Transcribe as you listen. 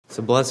It's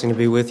a blessing to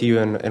be with you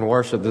in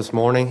worship this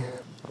morning.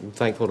 I'm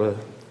thankful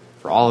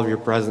for all of your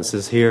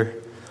presences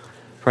here.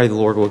 Pray the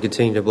Lord will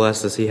continue to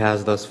bless as He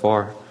has thus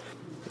far.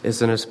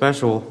 It's a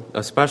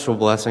special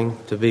blessing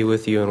to be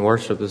with you in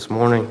worship this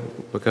morning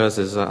because,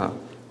 as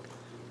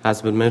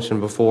has been mentioned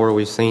before,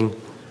 we've seen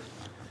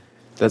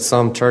that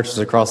some churches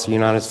across the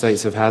United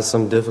States have had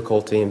some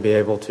difficulty in being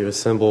able to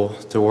assemble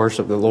to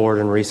worship the Lord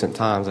in recent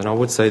times. And I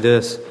would say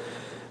this,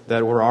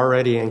 that we're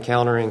already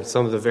encountering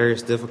some of the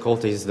various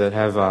difficulties that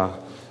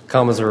have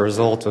come as a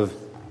result of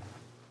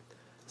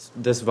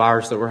this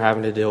virus that we're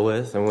having to deal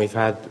with, and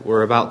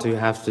we're about to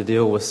have to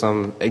deal with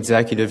some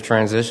executive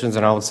transitions.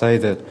 And I would say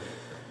that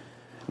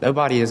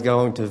nobody is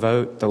going to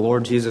vote the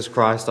Lord Jesus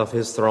Christ off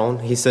His throne.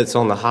 He sits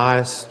on the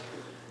highest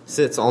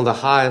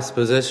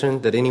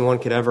position that anyone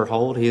could ever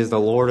hold. He is the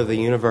Lord of the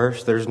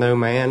universe. There's no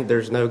man,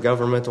 there's no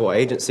governmental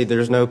agency,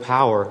 there's no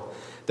power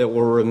that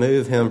will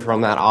remove Him from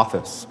that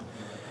office.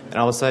 And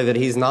I would say that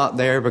He's not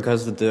there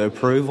because of the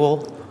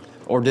approval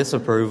or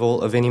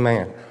disapproval of any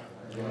man.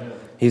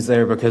 He's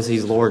there because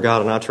He's Lord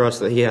God, and I trust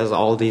that He has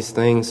all these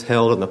things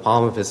held in the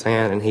palm of His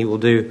hand, and He will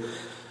do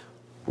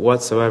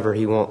whatsoever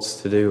He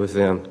wants to do with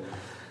them.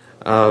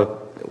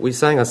 We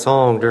sang a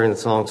song during the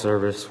song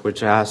service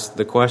which asked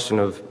the question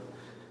of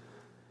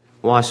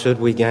why should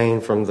we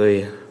gain from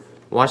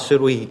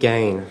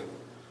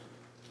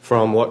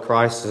what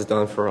Christ has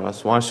done for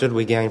us? Why should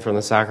we gain from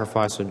the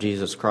sacrifice of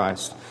Jesus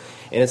Christ?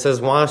 And it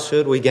says, why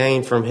should we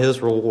gain from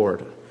His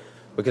reward?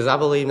 Because I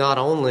believe not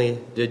only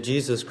did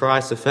Jesus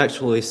Christ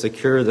effectually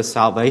secure the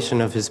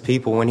salvation of His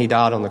people when He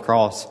died on the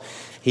cross,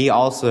 He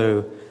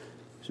also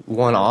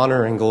won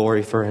honor and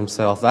glory for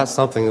Himself. That's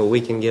something that we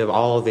can give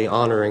all of the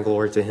honor and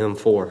glory to Him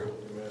for.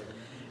 Amen.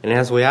 And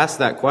as we ask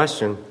that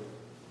question,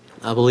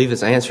 I believe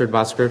it's answered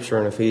by Scripture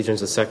in Ephesians,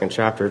 the 2nd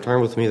chapter. Turn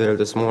with me there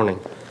this morning.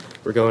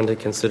 We're going to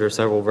consider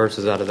several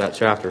verses out of that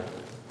chapter.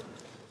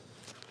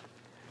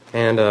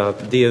 And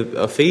the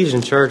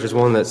Ephesian church is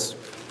one that's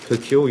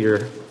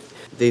peculiar.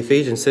 The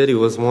Ephesian city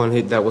was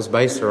one that was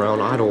based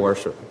around idol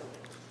worship.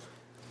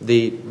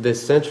 The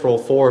central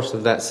force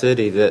of that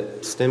city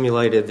that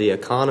stimulated the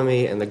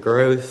economy and the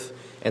growth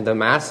and the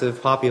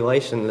massive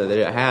population that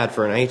it had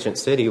for an ancient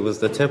city was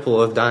the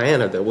Temple of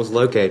Diana that was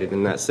located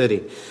in that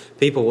city.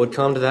 People would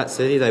come to that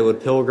city, they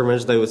would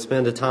pilgrimage, they would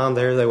spend a time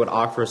there, they would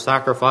offer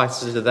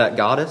sacrifices to that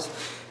goddess,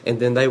 and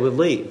then they would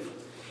leave.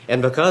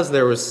 And because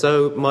there was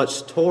so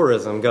much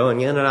tourism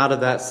going in and out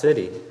of that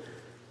city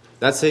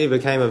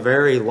became a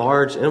very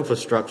large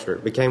infrastructure.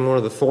 It became one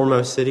of the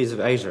foremost cities of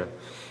Asia.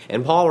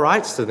 And Paul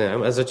writes to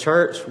them as a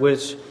church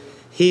which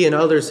he and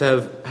others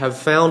have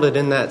founded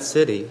in that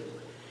city.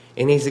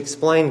 And he's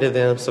explained to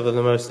them some of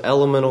the most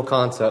elemental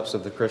concepts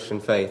of the Christian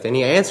faith. And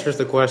he answers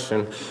the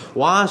question,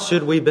 why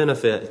should we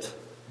benefit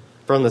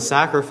from the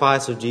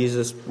sacrifice of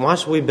Jesus? Why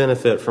should we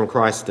benefit from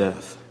Christ's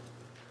death?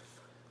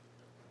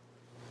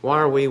 Why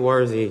are we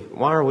worthy?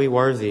 Are we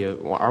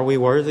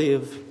worthy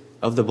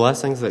of the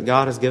blessings that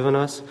God has given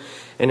us?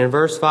 And in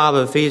verse 4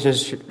 of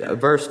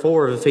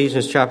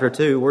Ephesians chapter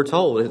 2, we're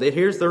told that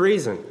here's the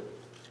reason.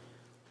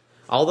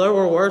 Although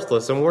we're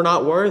worthless and we're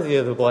not worthy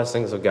of the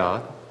blessings of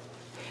God,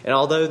 and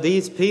although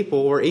these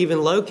people were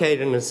even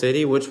located in a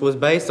city which was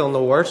based on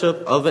the worship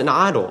of an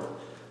idol,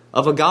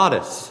 of a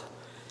goddess,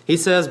 he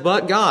says,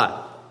 but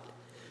God,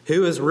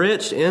 who is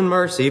rich in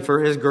mercy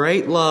for His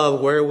great love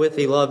wherewith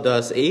He loved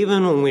us,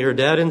 even when we were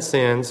dead in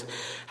sins,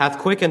 hath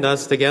quickened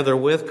us together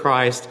with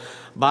Christ.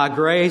 By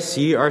grace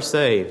ye are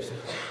saved,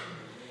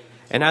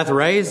 and hath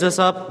raised us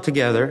up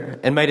together,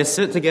 and made us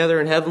sit together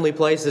in heavenly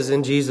places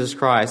in Jesus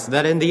Christ,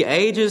 that in the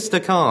ages to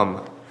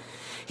come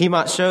He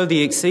might show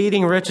the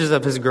exceeding riches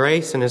of His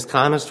grace and His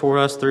kindness toward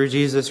us through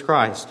Jesus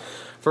Christ.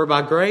 For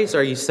by grace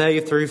are ye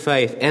saved through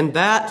faith, and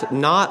that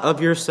not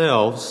of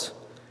yourselves,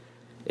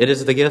 it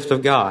is the gift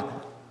of God,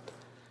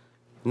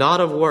 not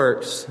of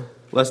works,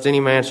 lest any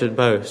man should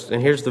boast.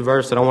 And here's the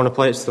verse that I want to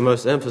place the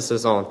most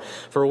emphasis on.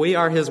 For we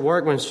are His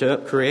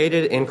workmanship,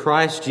 created in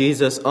Christ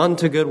Jesus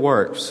unto good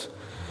works,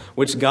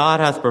 which God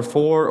hath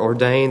before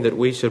ordained that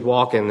we should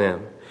walk in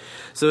them.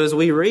 So as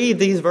we read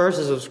these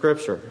verses of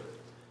Scripture,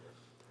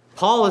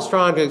 Paul is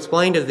trying to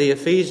explain to the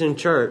Ephesian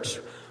church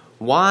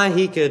why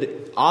he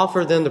could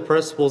offer them the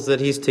principles that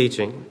he's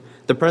teaching,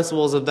 the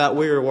principles of that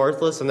we are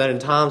worthless and that in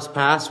times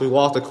past we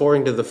walked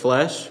according to the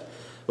flesh.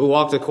 We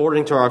walked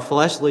according to our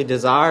fleshly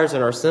desires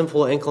and our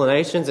sinful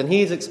inclinations. And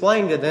he's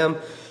explained to them,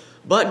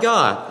 but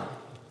God,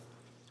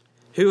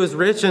 who is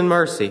rich in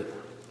mercy,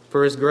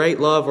 for His great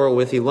love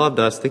wherewith He loved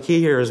us. The key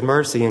here is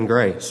mercy and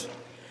grace.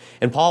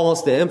 And Paul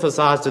wants to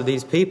emphasize to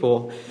these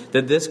people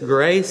that this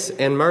grace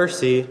and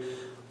mercy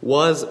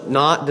was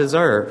not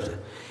deserved.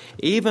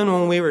 Even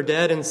when we were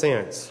dead in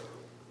sins.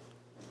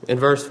 In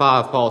verse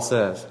 5, Paul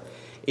says,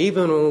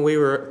 even when we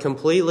were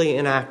completely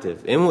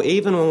inactive,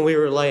 even when we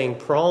were laying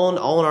prone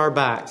on our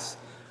backs,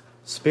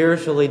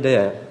 spiritually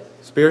dead.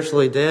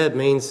 Spiritually dead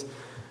means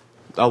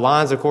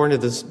aligns according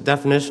to this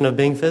definition of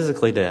being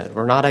physically dead.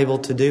 We're not able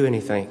to do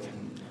anything.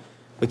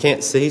 We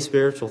can't see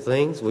spiritual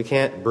things. We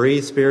can't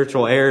breathe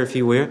spiritual air, if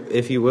you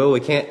will. We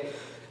can't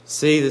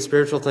see the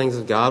spiritual things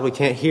of God. We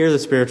can't hear the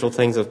spiritual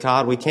things of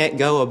God. We can't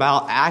go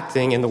about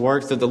acting in the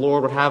works that the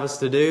Lord would have us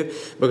to do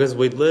because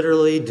we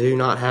literally do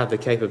not have the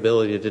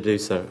capability to do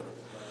so.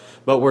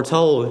 But we're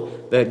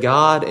told that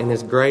God in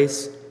His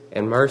grace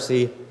and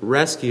mercy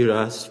rescued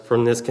us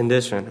from this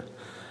condition.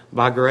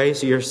 By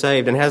grace you're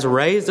saved, and has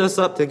raised us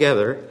up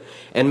together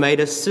and made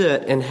us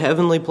sit in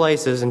heavenly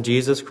places in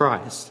Jesus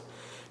Christ.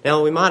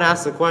 Now we might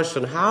ask the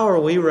question, how are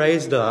we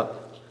raised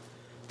up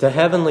to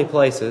heavenly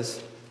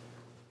places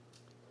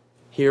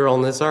here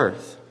on this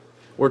earth?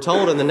 We're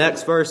told in the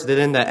next verse that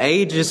in the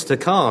ages to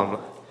come,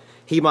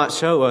 He might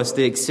show us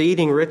the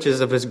exceeding riches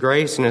of His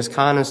grace and His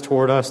kindness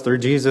toward us through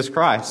Jesus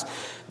Christ.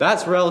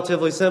 That's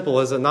relatively simple,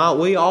 is it not?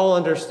 We all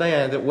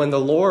understand that when the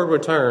Lord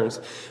returns,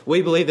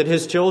 we believe that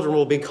His children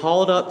will be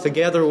called up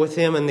together with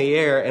Him in the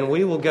air, and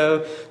we will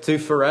go to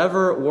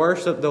forever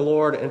worship the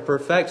Lord in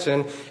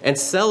perfection and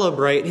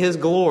celebrate His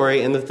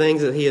glory in the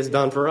things that He has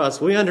done for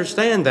us. We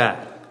understand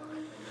that.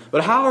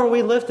 But how are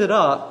we lifted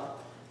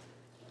up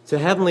to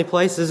heavenly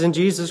places in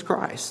Jesus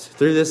Christ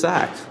through this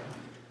act?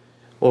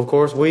 Well, of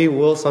course, we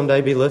will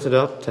someday be lifted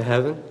up to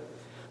heaven.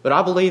 But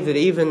I believe that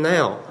even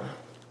now,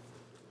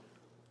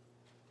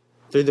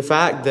 through the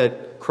fact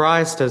that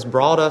Christ has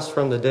brought us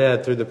from the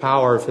dead through the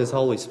power of His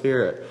Holy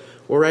Spirit,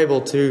 we're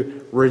able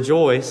to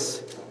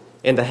rejoice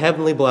in the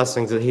heavenly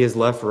blessings that He has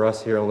left for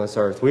us here on this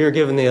earth. We are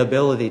given the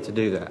ability to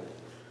do that.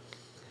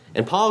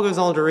 And Paul goes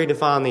on to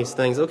redefine these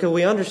things. Okay,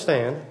 we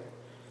understand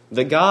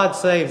that God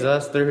saves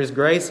us through His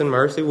grace and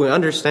mercy. We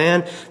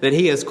understand that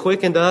He has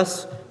quickened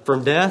us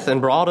from death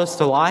and brought us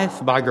to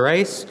life by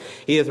grace.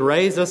 He hath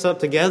raised us up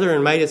together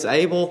and made us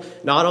able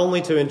not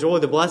only to enjoy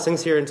the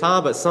blessings here in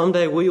time, but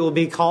someday we will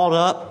be called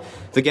up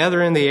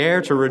together in the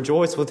air to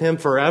rejoice with Him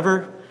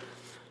forever.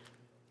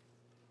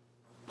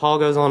 Paul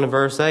goes on to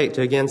verse 8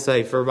 to again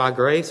say, "For by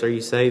grace are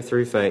you saved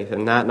through faith,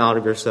 and that not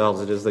of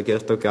yourselves, it is the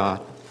gift of God."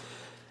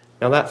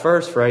 Now that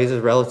first phrase is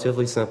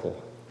relatively simple.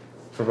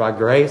 For by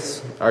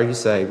grace are you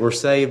saved. We're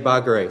saved by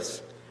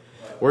grace.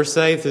 We're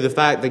saved through the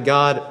fact that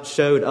God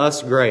showed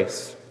us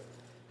grace.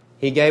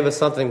 He gave us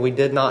something we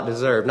did not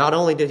deserve. Not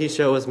only did He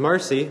show us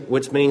mercy,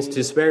 which means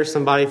to spare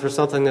somebody for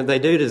something that they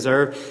do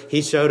deserve,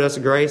 He showed us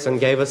grace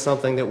and gave us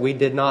something that we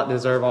did not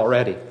deserve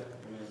already.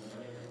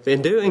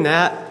 In doing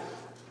that,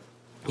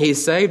 He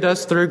saved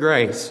us through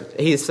grace.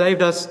 He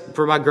saved us,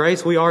 for by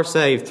grace we are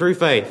saved through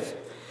faith.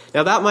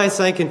 Now that might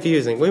sound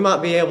confusing. We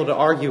might be able to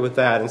argue with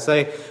that and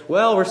say,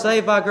 well, we're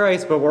saved by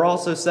grace, but we're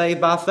also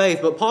saved by faith.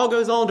 But Paul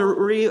goes on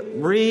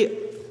to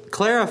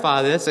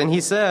clarify this, and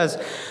he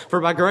says, for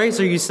by grace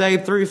are you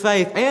saved through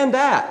faith, and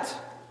that,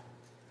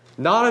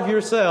 not of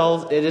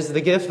yourselves, it is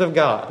the gift of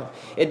God.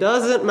 It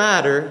doesn't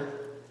matter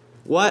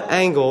what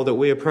angle that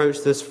we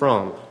approach this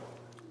from.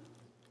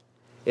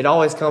 It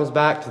always comes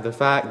back to the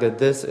fact that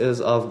this is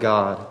of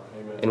God,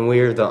 Amen. And we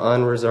are the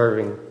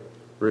undeserving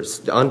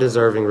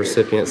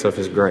recipients of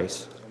His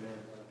grace. Amen.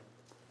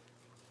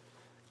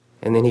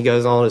 And then he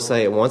goes on to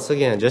say it once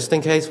again, just in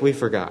case we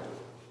forgot.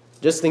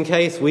 Just in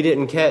case we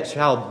didn't catch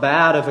how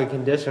bad of a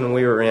condition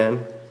we were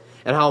in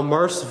and how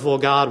merciful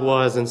God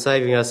was in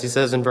saving us. He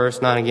says in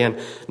verse 9 again,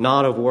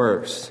 not of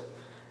works,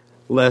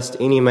 lest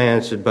any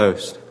man should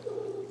boast.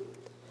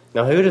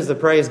 Now who does the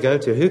praise go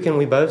to? Who can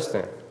we boast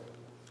in?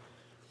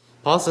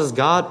 Paul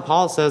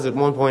says at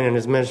one point in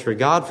his ministry,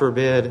 God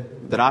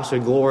forbid that I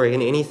should glory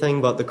in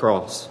anything but the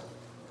cross.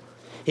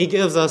 He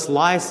gives us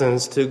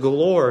license to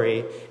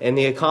glory in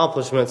the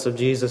accomplishments of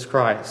Jesus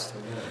Christ.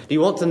 Do you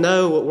want to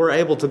know what we're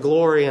able to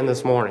glory in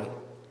this morning?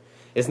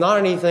 It's not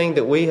anything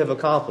that we have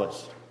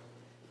accomplished.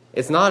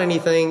 It's not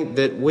anything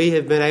that we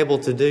have been able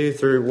to do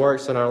through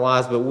works in our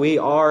lives, but we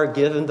are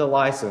given the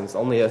license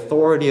on the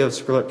authority of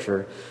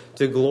Scripture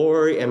to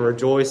glory and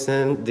rejoice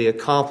in the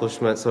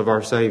accomplishments of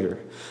our Savior.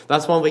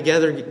 That's why we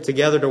gather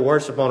together to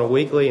worship on a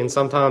weekly and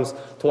sometimes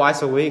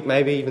twice a week,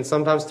 maybe even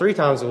sometimes 3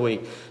 times a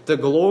week, to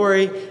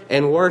glory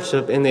and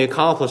worship in the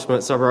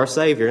accomplishments of our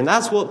Savior. And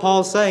that's what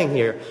Paul's saying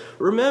here.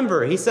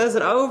 Remember, he says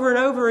it over and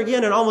over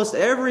again in almost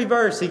every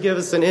verse. He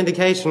gives us an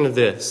indication of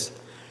this.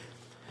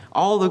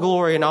 All the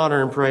glory and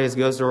honor and praise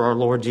goes to our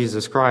Lord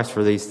Jesus Christ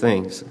for these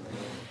things.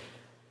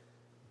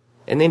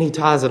 And then he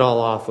ties it all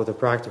off with a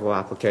practical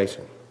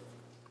application.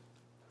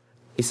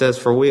 He says,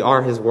 for we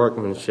are His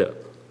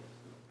workmanship,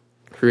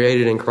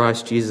 created in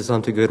Christ Jesus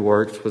unto good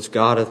works, which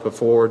God hath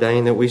before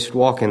ordained that we should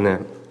walk in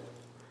them.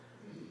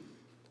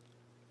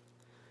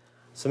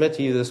 I submit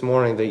to you this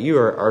morning that you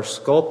are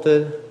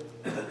sculpted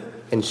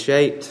and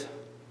shaped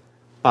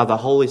by the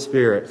Holy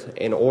Spirit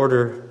in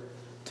order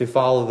to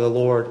follow the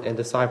Lord in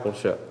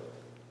discipleship.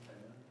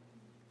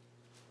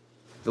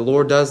 The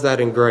Lord does that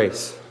in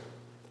grace.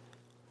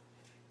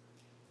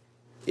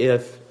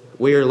 If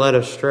we are led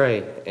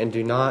astray and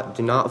do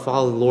not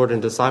follow the Lord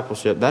in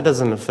discipleship, that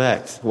doesn't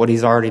affect what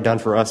He's already done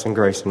for us in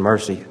grace and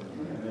mercy.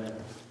 Amen.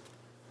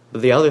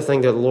 But the other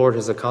thing that the Lord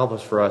has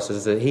accomplished for us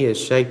is that He has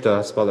shaped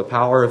us by the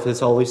power of His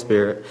Holy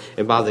Spirit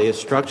and by the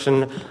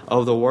instruction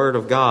of the Word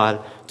of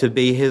God to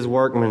be His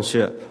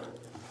workmanship.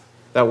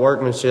 That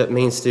workmanship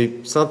means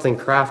to something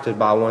crafted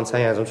by one's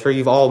hands. I'm sure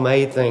you've all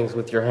made things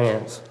with your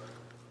hands.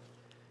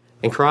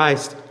 And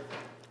Christ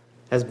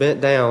has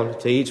bent down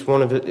to each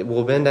one of it,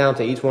 will bend down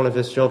to each one of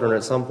his children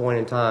at some point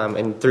in time,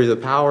 and through the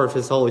power of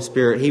his Holy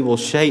Spirit, he will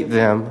shape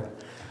them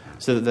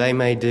so that they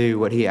may do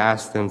what he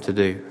asked them to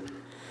do.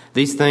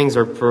 These things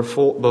are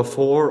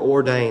before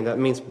ordained. That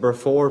means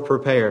before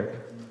prepared.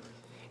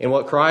 And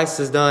what Christ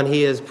has done,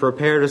 he has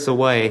prepared us a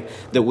way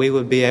that we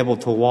would be able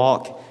to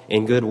walk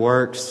in good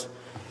works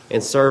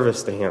and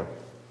service to him.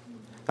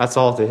 That's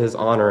all to his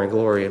honor and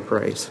glory and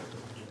praise.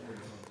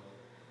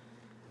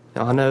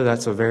 Now, I know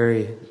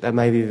that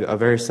may be a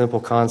very simple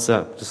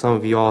concept to some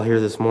of you all here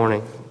this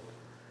morning.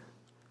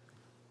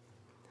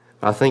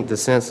 I think the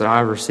sense that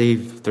I've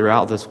received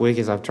throughout this week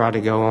as I've tried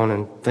to go on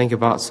and think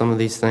about some of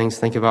these things,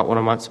 think about what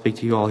I might speak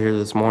to you all here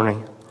this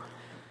morning,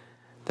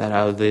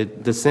 that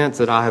the sense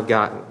that I have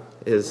gotten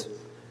is,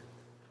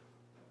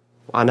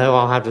 I know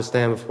I'll have to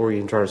stand before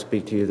you and try to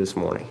speak to you this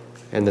morning.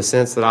 And the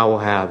sense that I will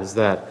have is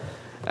that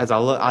as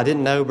I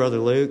didn't know Brother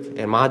Luke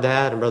and my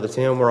dad and Brother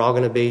Tim were all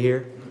going to be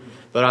here.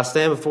 But I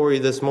stand before you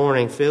this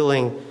morning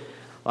feeling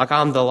like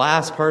I'm the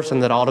last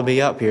person that ought to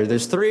be up here.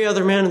 There's 3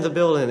 other men in the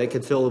building that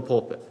could fill the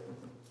pulpit.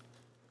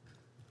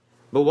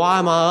 But why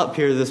am I up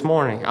here this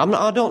morning?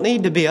 I don't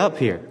need to be up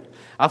here.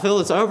 I feel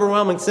this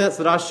overwhelming sense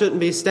that I shouldn't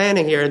be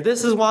standing here. And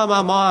this is why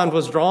my mind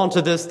was drawn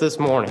to this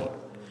morning.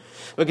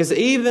 Because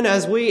even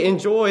as we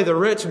enjoy the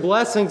rich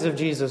blessings of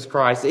Jesus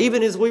Christ,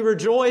 even as we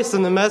rejoice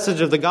in the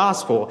message of the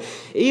gospel,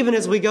 even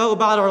as we go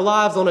about our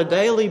lives on a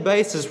daily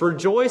basis,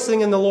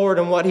 rejoicing in the Lord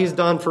and what he's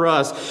done for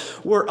us,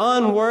 we're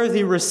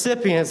unworthy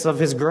recipients of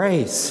his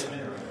grace.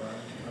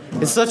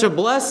 It's such a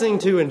blessing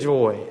to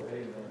enjoy,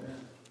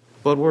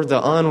 but we're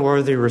the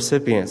unworthy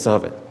recipients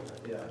of it.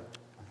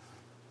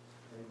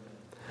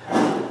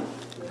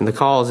 And the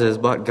cause is,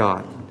 but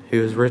God,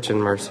 who is rich in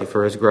mercy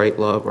for his great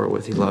love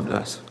wherewith he loved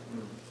us.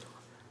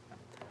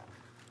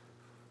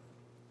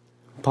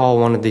 Paul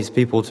wanted these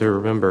people to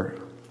remember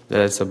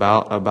that it's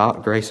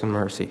about grace and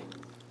mercy.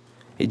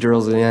 He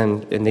drills it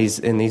in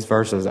these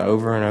verses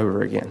over and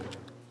over again.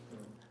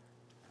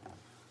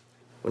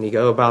 When you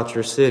go about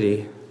your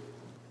city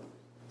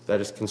that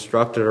is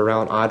constructed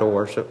around idol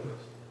worship,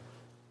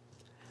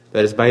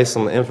 that is based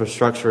on the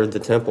infrastructure of the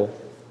temple,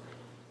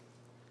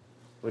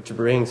 which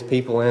brings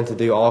people in to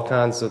do all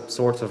kinds of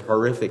sorts of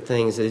horrific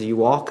things, as you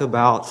walk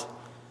about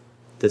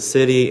the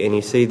city and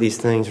you see these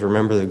things,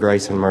 remember the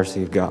grace and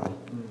mercy of God.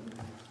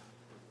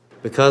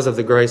 Because of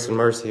the grace and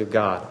mercy of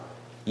God,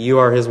 you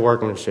are his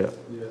workmanship,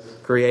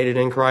 created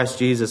in Christ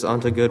Jesus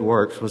unto good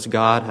works, which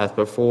God hath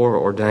before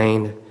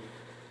ordained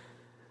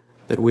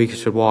that we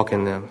should walk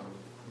in them.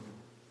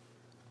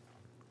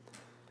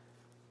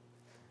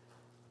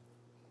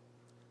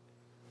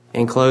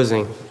 In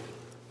closing,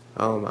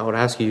 I would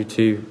ask you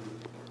to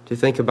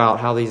think about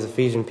how these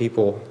Ephesian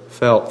people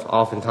felt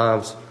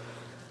oftentimes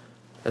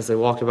as they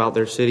walked about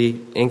their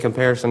city in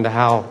comparison to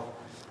how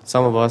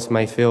some of us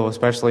may feel,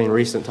 especially in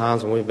recent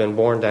times when we've been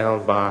borne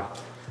down by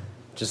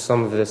just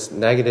some of this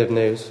negative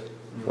news,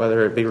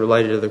 whether it be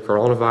related to the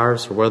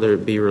coronavirus or whether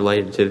it be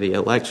related to the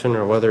election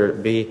or whether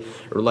it be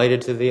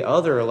related to the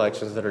other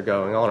elections that are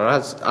going on.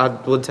 And I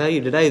would tell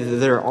you today that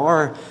there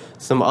are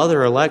some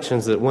other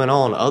elections that went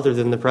on other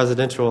than the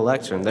presidential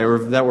election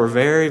that were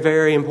very,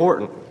 very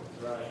important.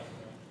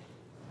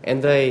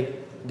 And they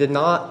did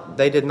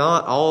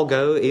not all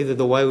go either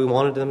the way we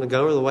wanted them to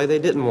go or the way they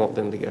didn't want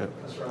them to go.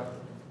 That's right.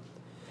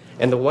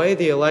 And the way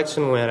the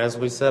election went, as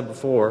we said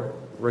before,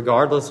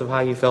 regardless of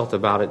how you felt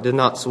about it, did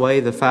not sway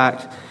the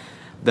fact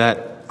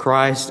that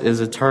Christ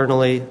is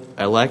eternally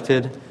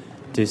elected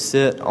to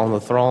sit on the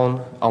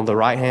throne, on the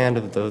right hand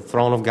of the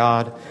throne of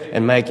God,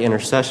 and make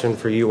intercession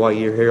for you while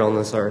you're here on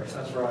this earth.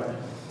 That's right.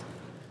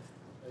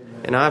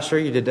 And I assure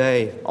you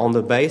today, on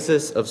the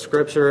basis of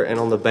Scripture and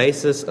on the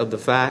basis of the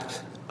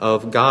fact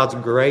of God's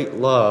great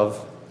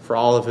love for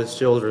all of his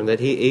children, that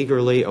he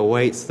eagerly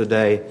awaits the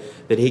day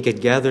that he could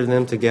gather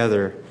them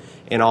together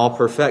in all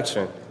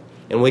perfection,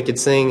 and we could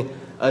sing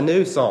a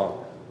new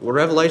song. Well,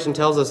 Revelation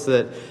tells us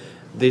that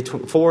the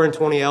 4 and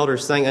 20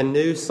 elders sang a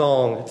new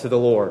song to the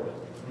Lord.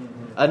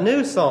 A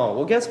new song.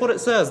 Well, guess what it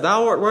says?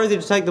 Thou art worthy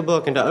to take the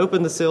book and to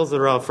open the seals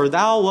thereof, for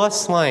thou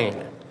wast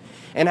slain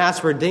and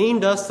hast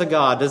redeemed us to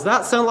God. Does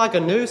that sound like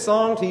a new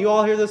song to you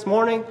all here this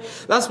morning?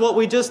 That's what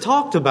we just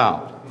talked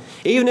about.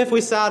 Even if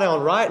we sat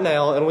down right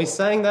now and we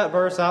sang that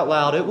verse out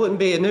loud, it wouldn't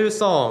be a new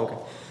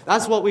song.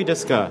 That's what we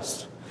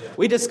discussed.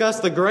 We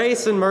discussed the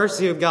grace and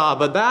mercy of God,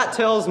 but that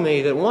tells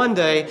me that one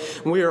day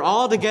when we are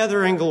all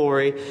together in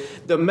glory,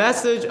 the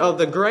message of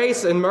the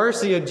grace and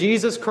mercy of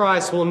Jesus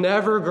Christ will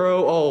never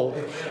grow old.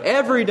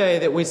 Every day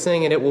that we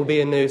sing it, it will be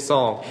a new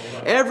song.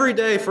 Every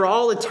day for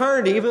all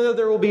eternity, even though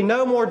there will be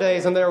no more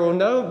days and there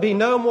will be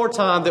no more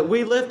time, that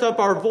we lift up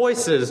our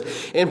voices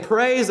in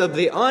praise of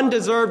the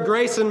undeserved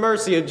grace and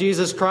mercy of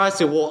Jesus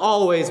Christ, it will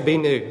always be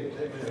new.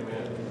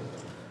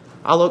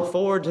 I look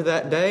forward to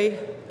that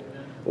day.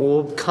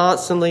 We'll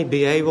constantly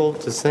be able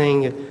to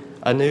sing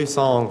a new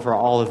song for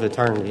all of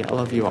eternity. I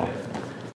love you all.